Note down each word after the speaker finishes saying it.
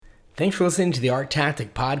Thanks for listening to the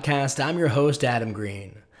ArtTactic Podcast. I'm your host, Adam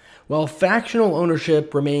Green. While fractional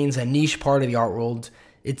ownership remains a niche part of the art world,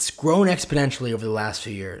 it's grown exponentially over the last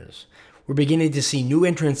few years. We're beginning to see new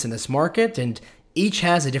entrants in this market, and each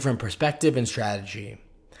has a different perspective and strategy.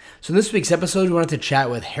 So in this week's episode, we wanted to chat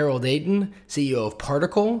with Harold Eytan, CEO of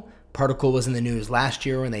Particle. Particle was in the news last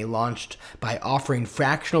year when they launched by offering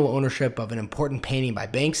fractional ownership of an important painting by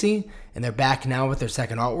Banksy, and they're back now with their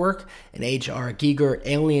second artwork, an H.R. Giger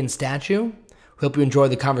alien statue. We hope you enjoyed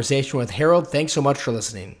the conversation with Harold. Thanks so much for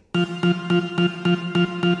listening.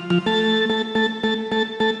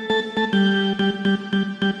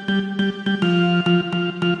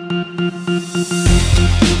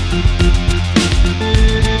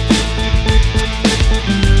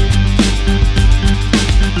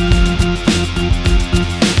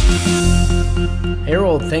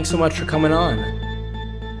 Harold, thanks so much for coming on.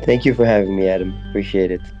 Thank you for having me, Adam. Appreciate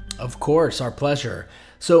it. Of course, our pleasure.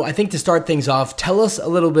 So I think to start things off, tell us a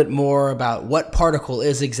little bit more about what Particle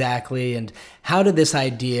is exactly and how did this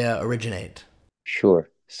idea originate? Sure.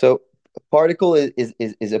 So Particle is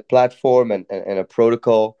a platform and a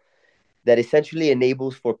protocol that essentially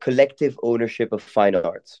enables for collective ownership of fine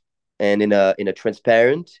arts and in a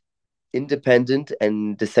transparent, independent,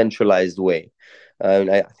 and decentralized way.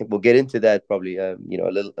 I think we'll get into that probably a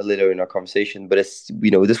little later in our conversation. But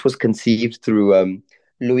this was conceived through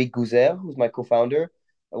Loïc Gouzer, who's my co-founder,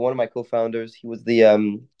 one of my co-founders. He was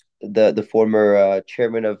the former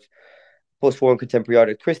chairman of post-war and contemporary art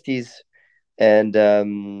at Christie's, and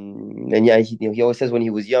yeah, he always says when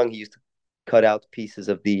he was young he used to cut out pieces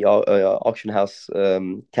of the auction house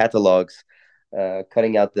catalogs,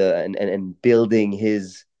 cutting out and building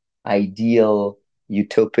his ideal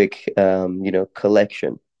utopic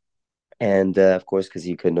collection, and of course because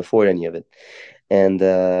he couldn't afford any of it, and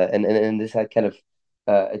this had kind of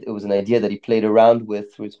it was an idea that he played around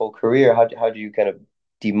with through his whole career. How do you kind of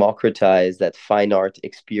democratize that fine art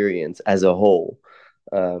experience as a whole?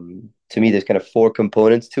 To me, there's kind of four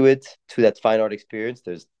components to that fine art experience.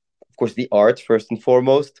 There's, of course, the art first and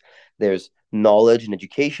foremost. There's knowledge and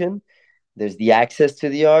education. There's the access to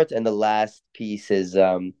the art, and the last piece is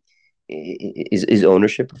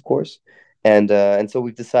ownership, of course. And so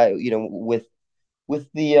we've decided, with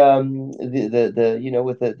the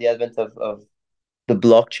advent of the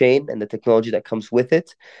blockchain and the technology that comes with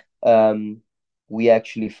it, we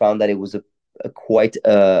actually found that it was a quite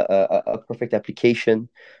a perfect application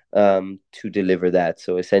to deliver that.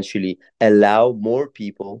 So essentially, allow more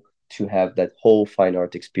people to have that whole fine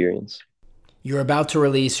art experience. You're about to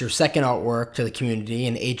release your second artwork to the community,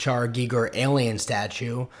 an H.R. Giger alien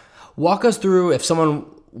statue. Walk us through if someone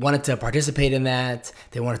wanted to participate in that,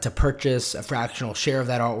 they wanted to purchase a fractional share of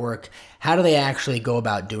that artwork. How do they actually go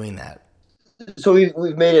about doing that? So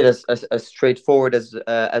we've made it as straightforward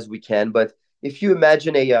as we can. But if you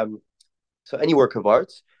imagine any work of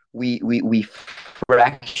art, we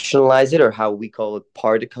fractionalize it, or how we call it,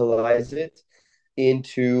 particleize it,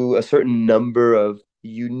 into a certain number of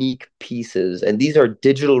unique pieces, and these are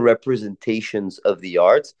digital representations of the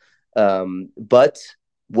art. But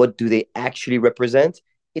what do they actually represent?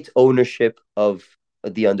 It's ownership of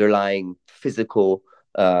the underlying physical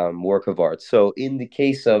work of art. So in the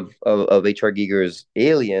case of H.R. Giger's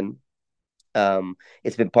Alien,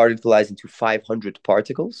 it's been particleized into 500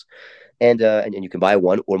 particles, and you can buy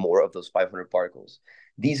one or more of those 500 particles.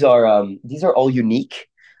 These are all unique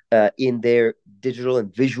in their digital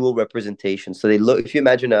and visual representation. So they look. If you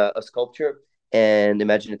imagine a sculpture, and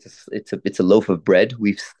imagine it's a loaf of bread,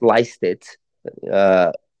 we've sliced it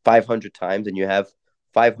 500 times, and you have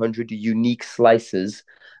 500 unique slices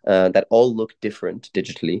that all look different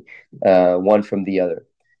digitally, one from the other.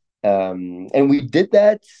 And we did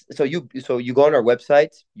that. So you go on our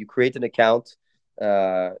website, you create an account,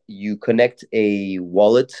 you connect a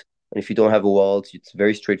wallet. And if you don't have a wallet, it's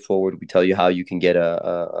very straightforward. We tell you how you can get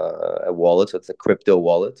a wallet. So it's a crypto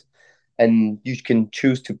wallet. And you can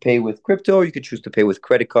choose to pay with crypto, or you could choose to pay with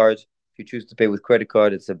credit card. If you choose to pay with credit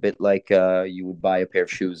card, it's a bit like you would buy a pair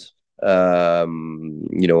of shoes, online.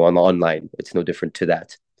 It's no different to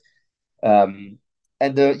that. So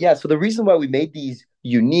the reason why we made these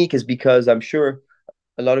unique is because I'm sure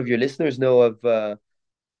a lot of your listeners know of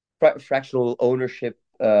fractional ownership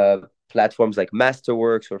platforms like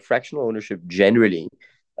Masterworks or fractional ownership generally.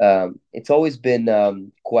 It's always been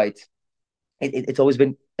it's always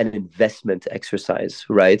been an investment exercise,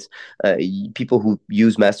 right? People who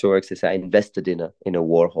use Masterworks, they say, I invested in a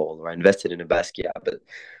Warhol, or I invested in a Basquiat. But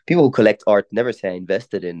people who collect art never say, I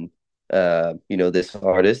invested in this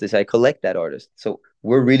artist. They say, I collect that artist. So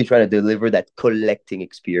we're really trying to deliver that collecting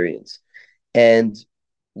experience. And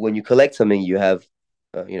when you collect something, you have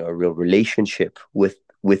a real relationship with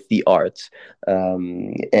the arts,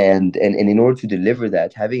 and in order to deliver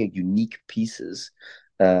that, having a unique pieces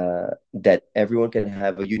that everyone can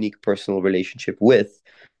have a unique personal relationship with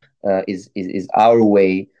is our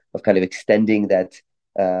way of kind of extending that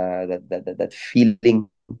feeling,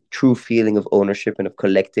 true feeling of ownership and of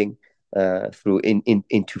collecting through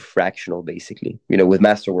into fractional, basically. With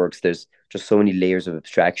Masterworks, there's just so many layers of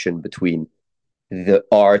abstraction between the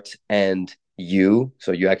art and you.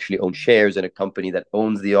 So you actually own shares in a company that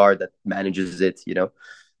owns the art, that manages it.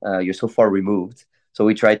 You're so far removed. So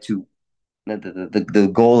we try to the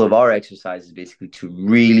goal of our exercise is basically to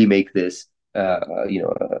really make this a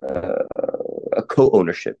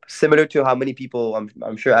co-ownership, similar to how many people,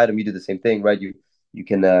 I'm sure, Adam, you do the same thing, right? You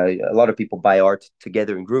can a lot of people buy art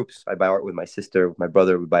together in groups. I buy art with my sister, with my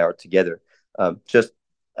brother. We buy art together, just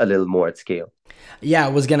a little more at scale. Yeah, I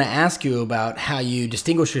was going to ask you about how you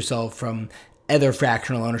distinguish yourself from other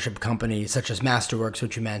fractional ownership companies such as Masterworks,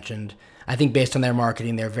 which you mentioned. I think based on their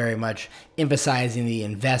marketing, they're very much emphasizing the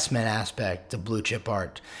investment aspect of blue chip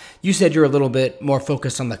art. You said you're a little bit more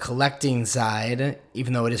focused on the collecting side,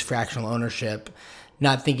 even though it is fractional ownership,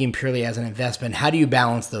 not thinking purely as an investment. How do you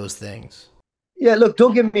balance those things? Yeah, look,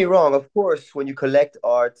 don't get me wrong. Of course, when you collect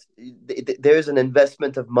art, there's an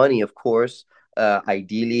investment of money, of course.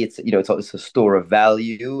 Ideally, it's a store of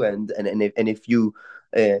value, and if you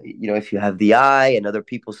if you have the eye and other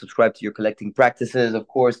people subscribe to your collecting practices, of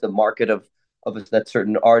course, the market of that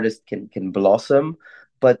certain artist can blossom.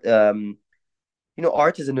 But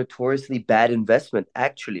art is a notoriously bad investment.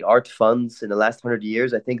 Actually, art funds in the last 100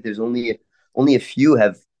 years, I think there's only a few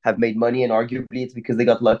have made money, and arguably it's because they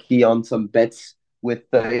got lucky on some bets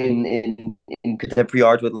with in contemporary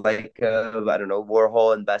art with like I don't know,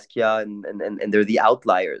 Warhol and Basquiat, and they're the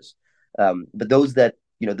outliers. But those that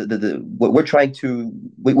what we're trying to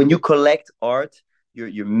when you collect art,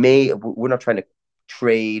 we're not trying to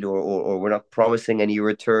trade, or we're not promising any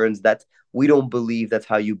returns. That we don't believe that's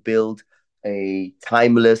how you build a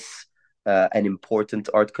timeless and important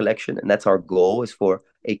art collection, and that's our goal, is for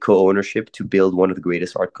a co-ownership to build one of the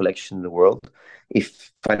greatest art collections in the world.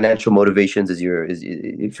 If financial motivations if you're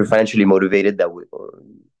financially motivated, that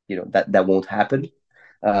won't happen.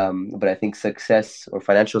 But I think success, or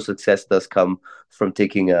financial success, does come from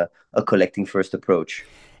taking a collecting first approach.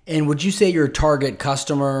 And would you say your target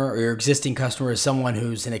customer or your existing customer is someone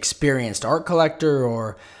who's an experienced art collector,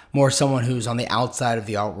 or more someone who's on the outside of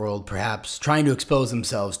the art world, perhaps trying to expose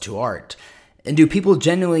themselves to art? And do people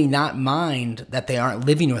genuinely not mind that they aren't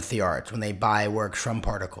living with the art when they buy works from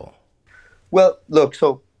Particle? Well, look,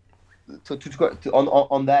 on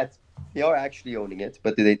that, they are actually owning it,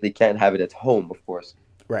 but they can't have it at home, of course.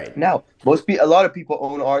 Right. Now, a lot of people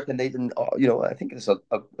own art, and they didn't. I think it's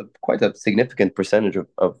quite a significant percentage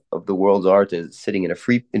of the world's art is sitting in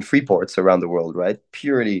free ports around the world, right?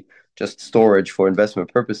 Purely just storage for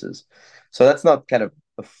investment purposes. So that's not kind of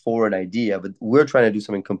a foreign idea, but we're trying to do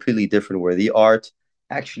something completely different, where the art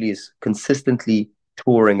actually is consistently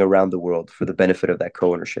touring around the world for the benefit of that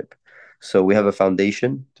co-ownership. So we have a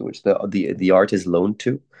foundation to which the art is loaned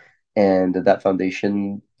to, and that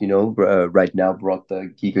foundation, right now brought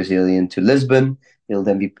the Geekers Alien to Lisbon.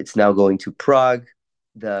 It's now going to Prague.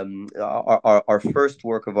 Our first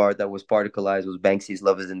work of art that was particleized was Banksy's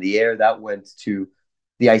Love Is in the Air. That went to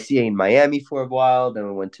the ICA in Miami for a while. Then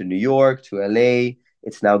we went to New York, to LA.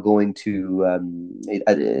 It's now going to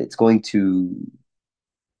it's going to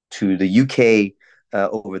the UK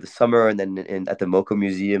over the summer, and then at the MoCA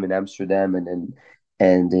Museum in Amsterdam, and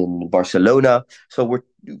in Barcelona. So we're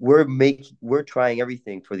trying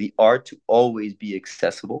everything for the art to always be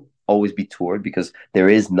accessible, always be toured, because there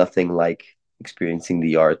is nothing like experiencing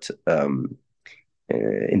the art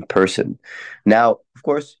in person. Now, of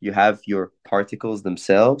course, you have your particles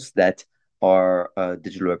themselves that are a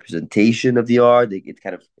digital representation of the art. It's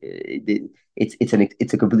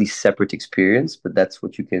a completely separate experience, but that's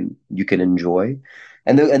what you can enjoy.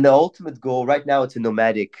 And the ultimate goal right now, it's a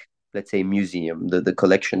nomadic, let's say, museum. The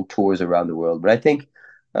collection tours around the world. But I think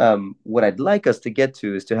what I'd like us to get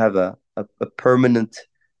to is to have a permanent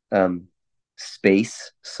um,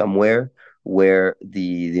 space somewhere where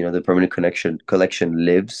the permanent collection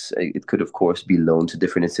lives. It could, of course, be loaned to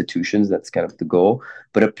different institutions. That's kind of the goal.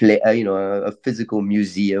 But a physical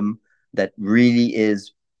museum that really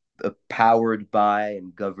is powered by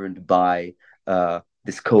and governed by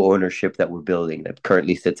this co-ownership that we're building, that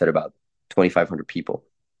currently sits at about 2,500 people.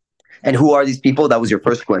 And who are these people? That was your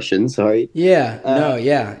first question. Sorry. Yeah. No.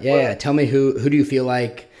 Yeah. Tell me who do you feel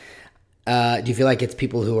like? Do you feel like it's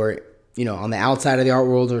people who are on the outside of the art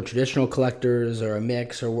world, or traditional collectors, or a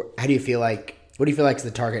mix, or how do you feel like? What do you feel like is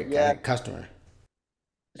the target Yeah. customer?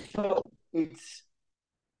 So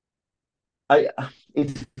I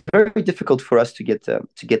it's very difficult for us to get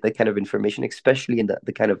that kind of information, especially in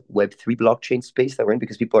the kind of Web3 blockchain space that we're in,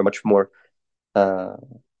 because people are much more uh,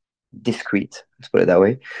 discreet. Let's put it that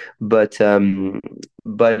way. But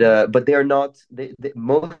but they are not.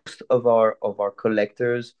 Most of our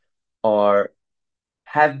collectors are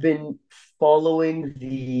have been following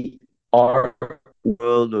the art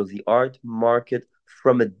world or the art market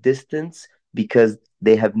from a distance because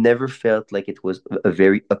they have never felt like it was a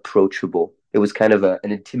very approachable. It was kind of an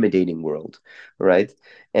intimidating world, right?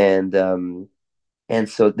 And and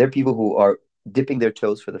so there are people who are dipping their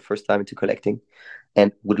toes for the first time into collecting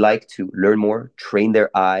and would like to learn more, train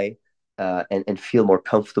their eye, and feel more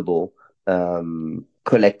comfortable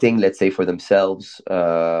collecting, let's say, for themselves,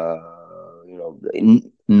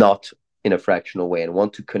 not in a fractional way, and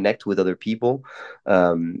want to connect with other people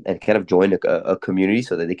and kind of join a community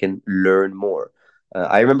so that they can learn more.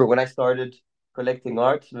 I remember when I started collecting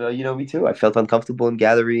art, me too. I felt uncomfortable in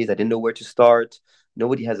galleries. I didn't know where to start.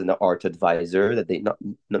 Nobody has an art advisor that they not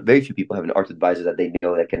very few people have an art advisor that they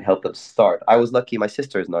know that can help them start. I was lucky; my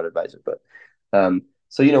sister is an art advisor, but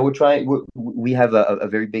so we're trying. We have a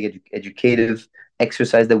very big educative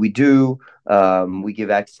exercise that we do. We give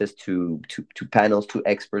access to panels, to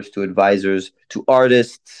experts, to advisors, to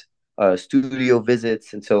artists, studio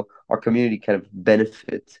visits, and so our community kind of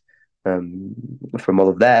benefit um, from all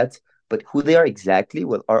of that. But who they are exactly?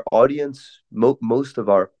 Well, our audience, most of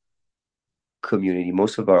our community,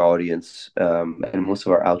 most of our audience, and most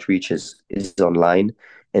of our outreach is online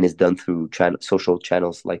and is done through social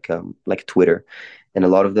channels like Twitter, and a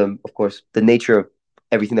lot of them, of course, the nature of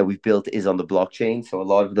everything that we've built is on the blockchain. So a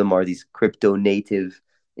lot of them are these crypto native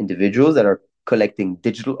individuals that are collecting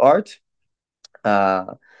digital art.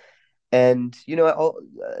 And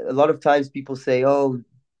a lot of times people say, "Oh,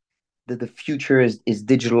 the future is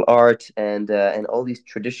digital art and all these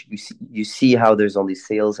tradition you see how there's all these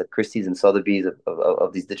sales at Christie's and Sotheby's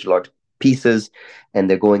of these digital art pieces, and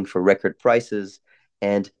they're going for record prices,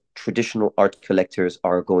 and traditional art collectors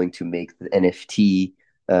are going to make the NFT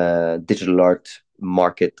digital art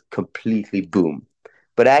market completely boom.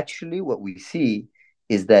 But actually what we see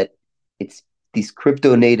is that it's these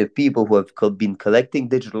crypto native people who have been collecting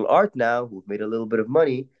digital art now, who've made a little bit of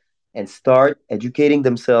money and start educating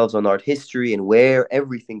themselves on art history and where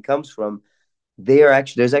everything comes from.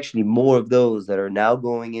 There's actually more of those that are now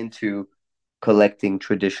going into collecting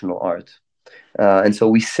traditional art, and so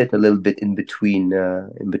we sit a little bit in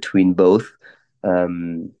between both,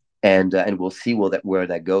 um, and we'll see where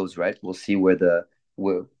that goes. Right, we'll see where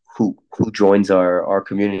who joins our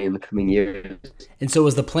community in the coming years. And so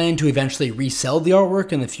is the plan to eventually resell the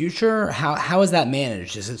artwork in the future? How is that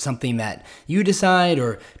managed? Is it something that you decide,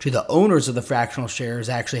 or do the owners of the fractional shares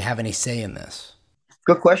actually have any say in this?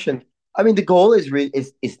 Good question. I mean, the goal is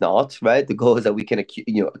not right. The goal is that we can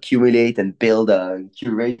accumulate and build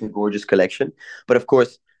curate a gorgeous collection. But of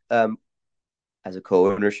course, um, as a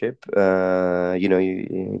co-ownership, sometimes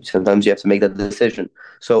you have to make that decision.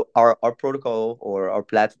 So our protocol or our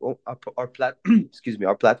platform, excuse me,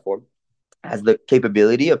 our platform has the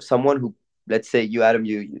capability of someone who, let's say you, Adam,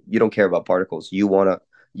 you don't care about particles. You wanna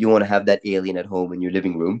have that alien at home in your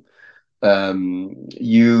living room.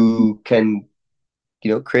 You can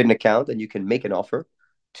create an account and you can make an offer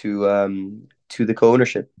to the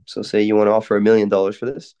co-ownership. So say you want to offer $1 million for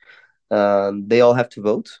this. They all have to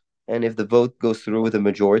vote, and if the vote goes through with a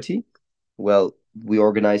majority, well, we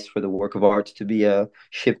organize for the work of art to be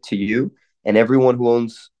shipped to you, and everyone who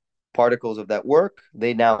owns particles of that work,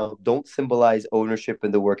 they now don't symbolize ownership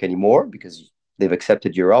in the work anymore because they've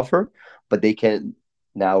accepted your offer, but they can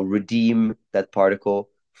now redeem that particle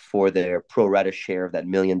for their pro rata share of that $1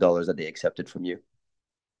 million that they accepted from you.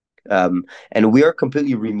 And we are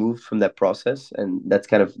completely removed from that process, and that's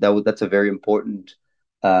kind of that's a very important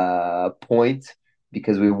point,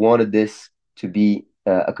 because we wanted this to be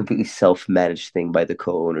a completely self-managed thing by the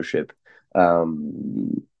co-ownership.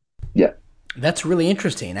 um, yeah. That's really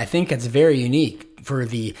interesting. I think it's very unique for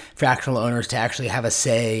the fractional owners to actually have a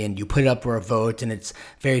say, and you put it up for a vote, and it's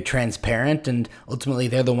very transparent, and ultimately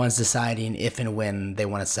they're the ones deciding if and when they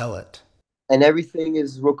want to sell it. And everything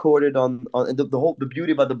is recorded on the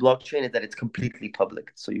beauty about the blockchain is that it's completely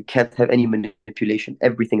public, so you can't have any manipulation.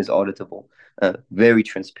 Everything is auditable, very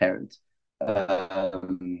transparent.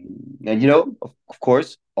 And of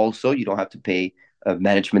course, also you don't have to pay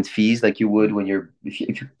management fees like you would when if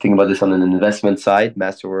you think about this on an investment side.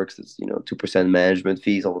 Masterworks is 2% management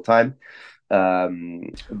fees all the time. Well,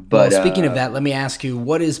 But speaking of that, let me ask you,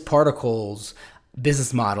 what is Particle's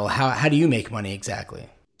business model? How do you make money exactly?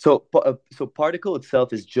 So Particle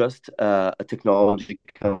itself is just a technology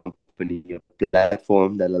company, a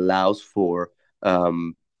platform that allows for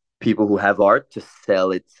um, people who have art to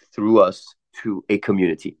sell it through us to a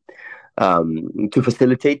community. To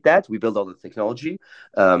facilitate that, we build all the technology.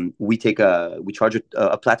 We charge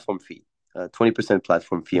a platform fee, 20%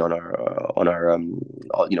 platform fee on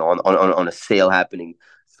a sale happening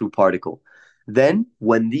through Particle. Then,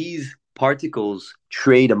 when these particles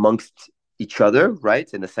trade amongst each other,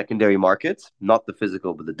 right, in the secondary markets, not the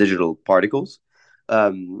physical but the digital particles,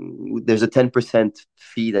 there's a 10%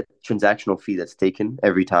 fee, that transactional fee that's taken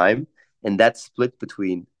every time, and that's split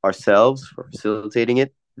between ourselves for facilitating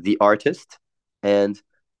it, the artist, and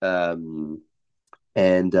um,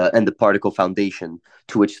 and the particle foundation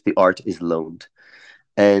to which the art is loaned.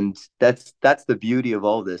 And that's the beauty of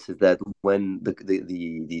all this, is that when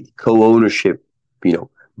the co-ownership,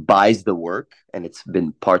 buys the work and it's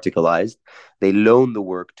been particleized, they loan the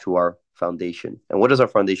work to our foundation. And what does our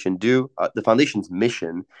foundation do? The foundation's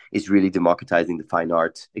mission is really democratizing the fine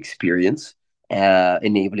art experience,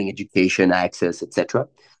 enabling education, access, etc.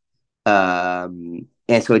 And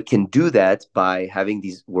so it can do that by having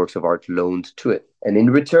these works of art loaned to it. And in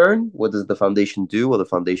return, what does the foundation do? Well, the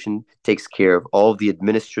foundation takes care of all of the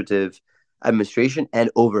administration and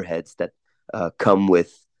overheads that come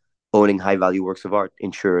with owning high value works of art: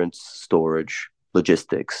 insurance, storage,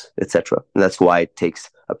 logistics, etc. And that's why it takes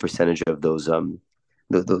a percentage of those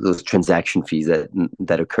transaction fees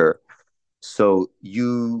that occur. So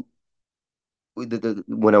when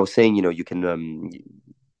I was saying, you can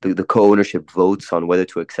the co-ownership votes on whether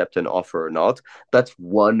to accept an offer or not. That's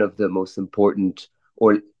one of the most important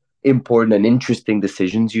and interesting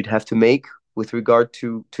decisions you'd have to make with regard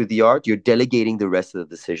to the art. You're delegating the rest of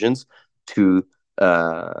the decisions to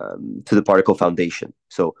the Particle Foundation.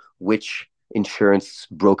 So which insurance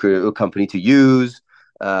broker or company to use,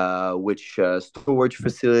 which storage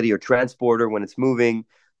facility or transporter when it's moving,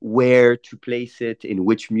 where to place it, in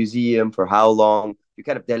which museum, for how long. You're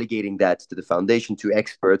kind of delegating that to the foundation, to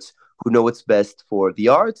experts who know what's best for the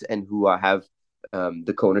art and who have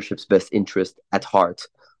the co-ownership's best interest at heart.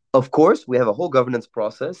 Of course, we have a whole governance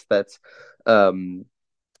process um,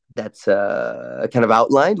 that's kind of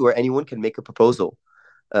outlined, where anyone can make a proposal.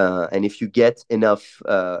 And if you get enough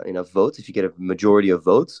votes, if you get a majority of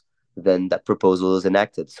votes, then that proposal is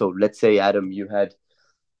enacted. So let's say, Adam, you had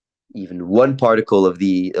even one particle of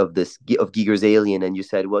Giger's alien, and you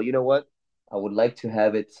said, well, you know what, I would like to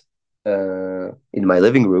have it in my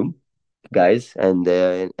living room, guys, and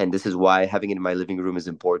this is why having it in my living room is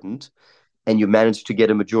important. And you managed to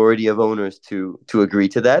get a majority of owners to agree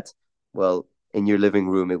to that. Well, in your living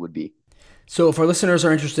room, it would be. So, if our listeners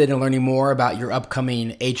are interested in learning more about your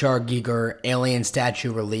upcoming H.R. Giger alien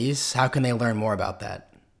statue release, how can they learn more about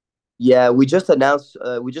that? Yeah, we just announced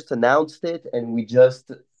it, and we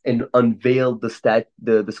just unveiled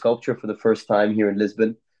the sculpture for the first time here in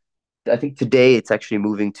Lisbon. I think today it's actually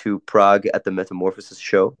moving to Prague at the Metamorphosis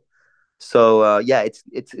show. So yeah, it's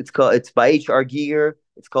by H.R. Giger.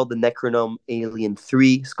 It's called the Necronom Alien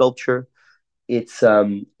 3 sculpture. It's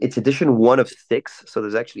edition one of six, so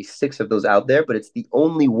there's actually six of those out there, but it's the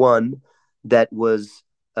only one that was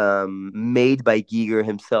made by Giger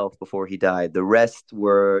himself before he died. The rest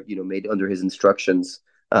were, made under his instructions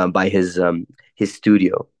by his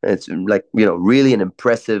studio. And it's like, really an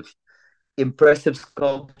impressive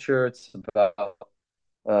sculpture. It's about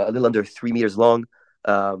a little under 3 meters long.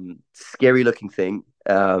 Scary looking thing.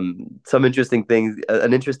 Some interesting things.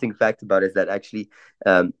 An interesting fact about it is that actually,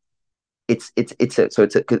 it's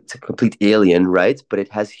a complete alien, right? But it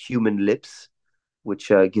has human lips, which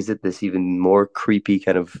gives it this even more creepy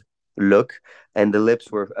kind of look. And the lips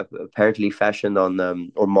were apparently fashioned on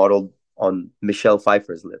or modeled on Michelle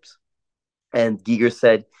Pfeiffer's lips. And Giger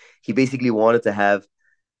said he basically wanted to have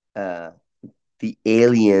uh, the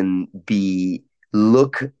alien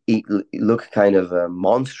look kind of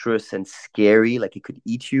monstrous and scary, like it could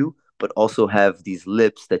eat you, but also have these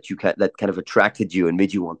lips that kind of attracted you and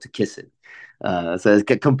made you want to kiss it. So it's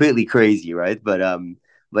completely crazy, right? But an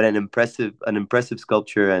impressive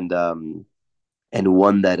sculpture, and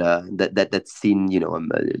one that's seen,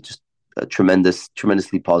 just a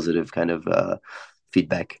tremendously positive kind of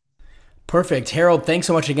feedback. Perfect. Harold, thanks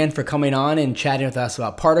so much again for coming on and chatting with us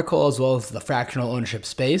about Particle as well as the fractional ownership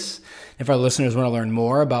space. If our listeners want to learn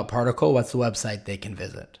more about Particle, what's the website they can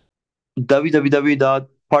visit?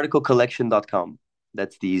 www.particlecollection.com.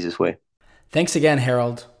 That's the easiest way. Thanks again,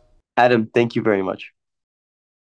 Harold. Adam, thank you very much.